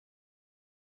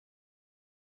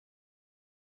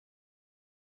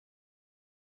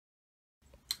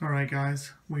Alright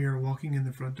guys, we are walking in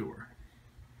the front door.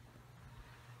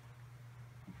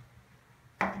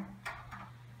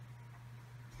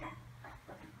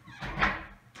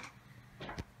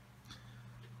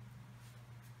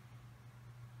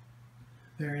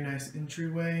 Very nice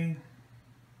entryway.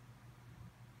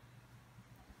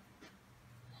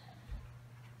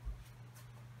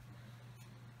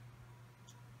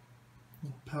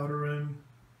 Little powder room.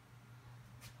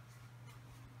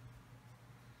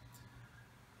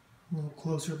 A little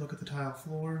closer look at the tile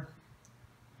floor.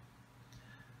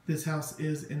 This house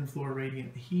is in-floor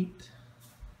radiant heat.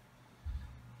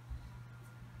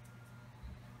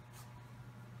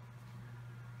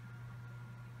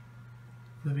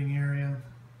 Living area.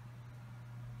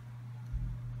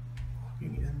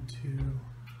 Walking into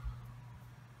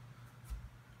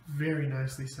very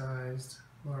nicely sized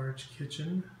large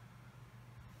kitchen.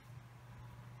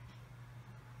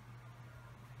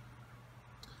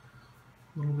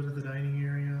 A little bit of the dining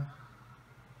area.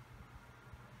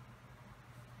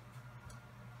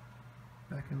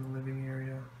 Back in the living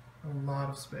area. A lot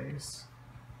of space.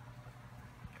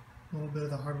 A little bit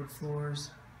of the hardwood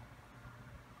floors.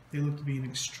 They look to be in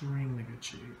extremely good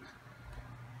shape.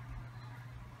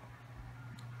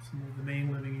 Some of the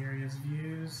main living area's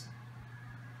views.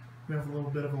 We have a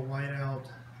little bit of a whiteout,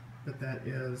 but that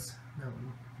is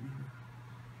mountain view.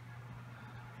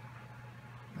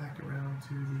 Back around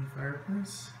to the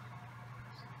fireplace.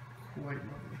 Quite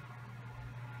lovely.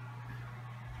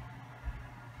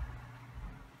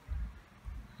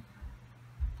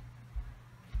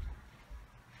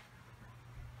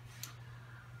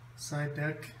 Side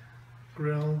deck,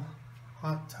 grill,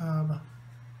 hot tub,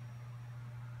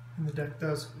 and the deck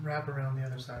does wrap around the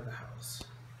other side of the house.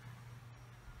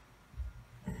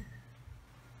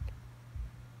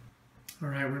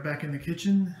 Alright, we're back in the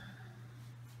kitchen.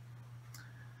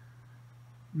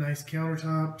 Nice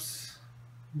countertops,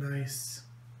 nice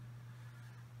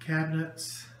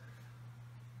cabinets,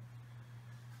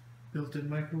 built-in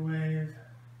microwave.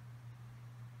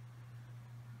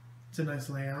 It's a nice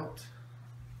layout.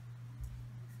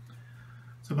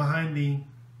 So behind the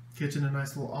kitchen, a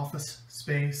nice little office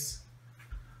space,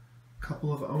 a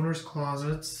couple of owner's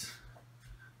closets.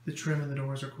 The trim and the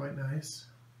doors are quite nice.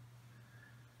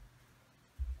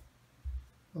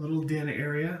 A little den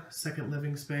area, second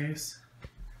living space.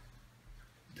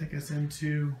 Take us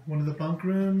into one of the bunk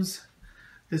rooms.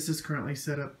 This is currently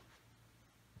set up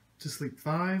to sleep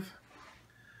 5.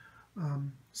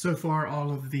 So far,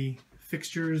 all of the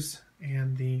fixtures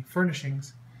and the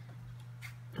furnishings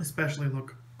especially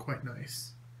look quite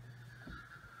nice.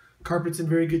 Carpet's in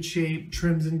very good shape,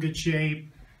 trim's in good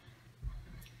shape.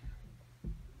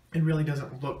 It really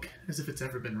doesn't look as if it's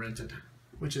ever been rented,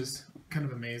 which is kind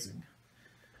of amazing.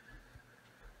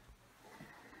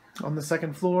 On the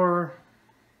second floor,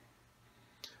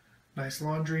 nice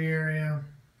laundry area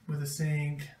with a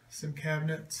sink, some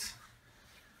cabinets.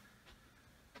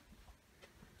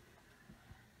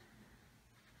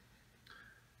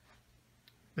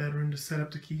 Bedroom to set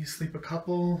up to sleep a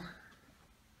couple.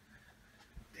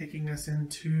 Taking us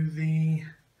into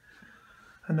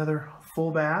another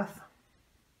full bath.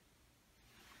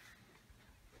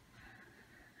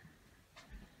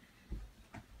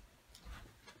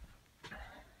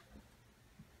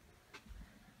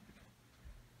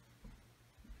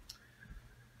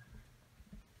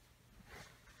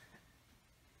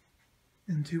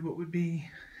 Into what would be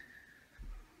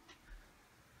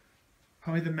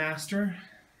probably the master.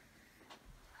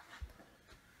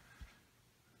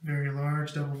 Very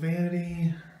large double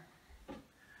vanity,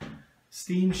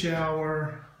 steam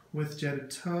shower with jetted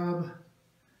tub,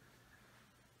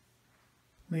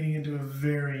 leading into a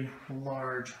very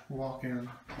large walk-in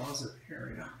closet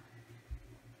area.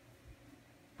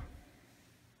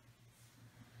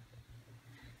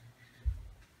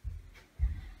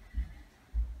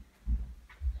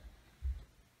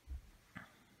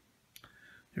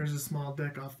 There's a small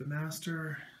deck off the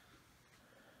master.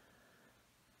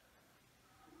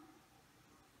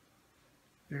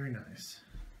 Very nice.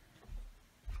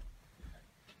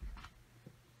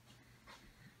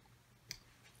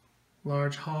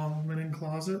 Large hall linen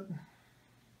closet.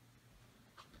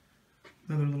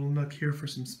 Another little nook here for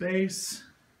some space.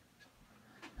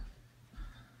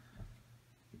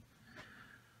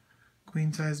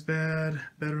 Queen size bed,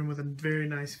 bedroom with a very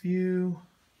nice view.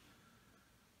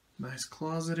 Nice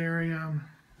closet area.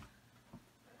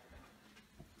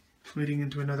 Leading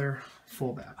into another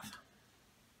full bath.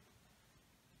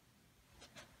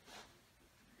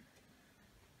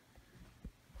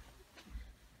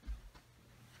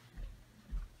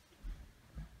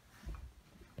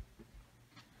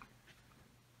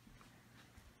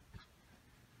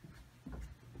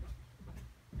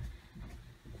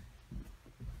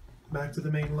 Back to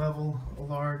the main level, a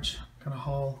large kind of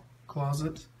hall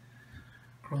closet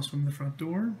across from the front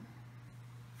door.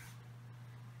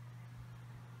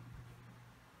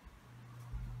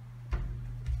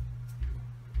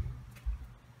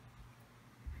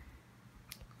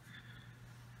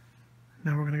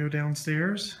 Now we're going to go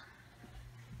downstairs.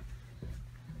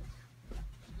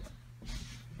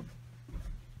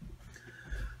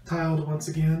 Tiled once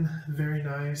again, very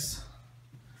nice.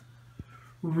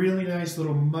 Really nice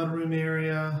little mudroom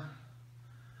area.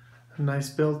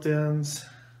 Nice built-ins.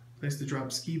 Place to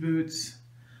drop ski boots.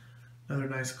 Another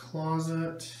nice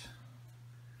closet.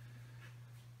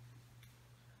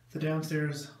 The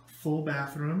downstairs full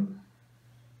bathroom.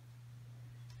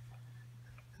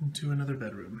 Into another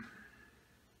bedroom.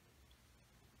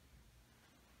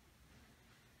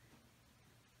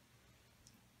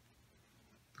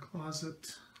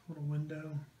 Closet, little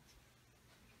window.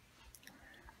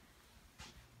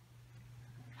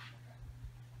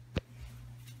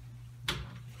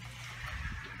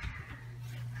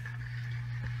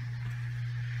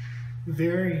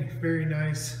 Very, very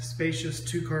nice, spacious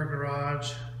two-car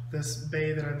garage. This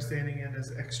bay that I'm standing in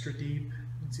is extra deep.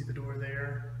 You can see the door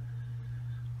there.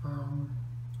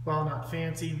 While not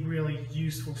fancy, really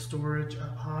useful storage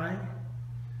up high.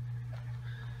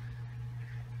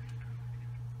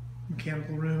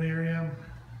 Mechanical room area.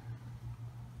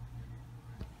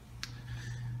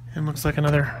 And looks like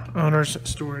another owner's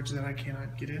storage that I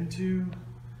cannot get into.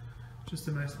 Just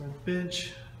a nice little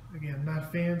bench. Again,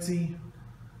 not fancy,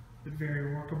 but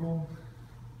very workable.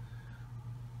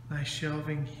 Nice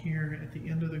shelving here at the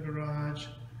end of the garage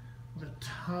with a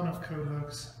ton of coat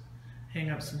hooks. Hang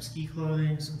up some ski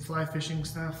clothing, some fly fishing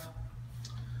stuff.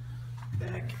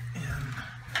 Back in.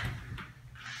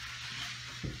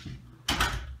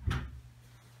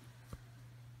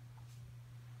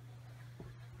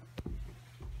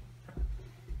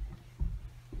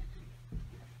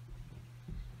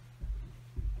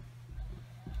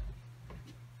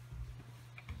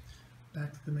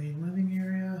 Back to the main living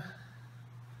area.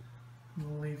 And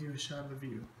we'll leave you a shot of the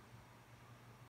view.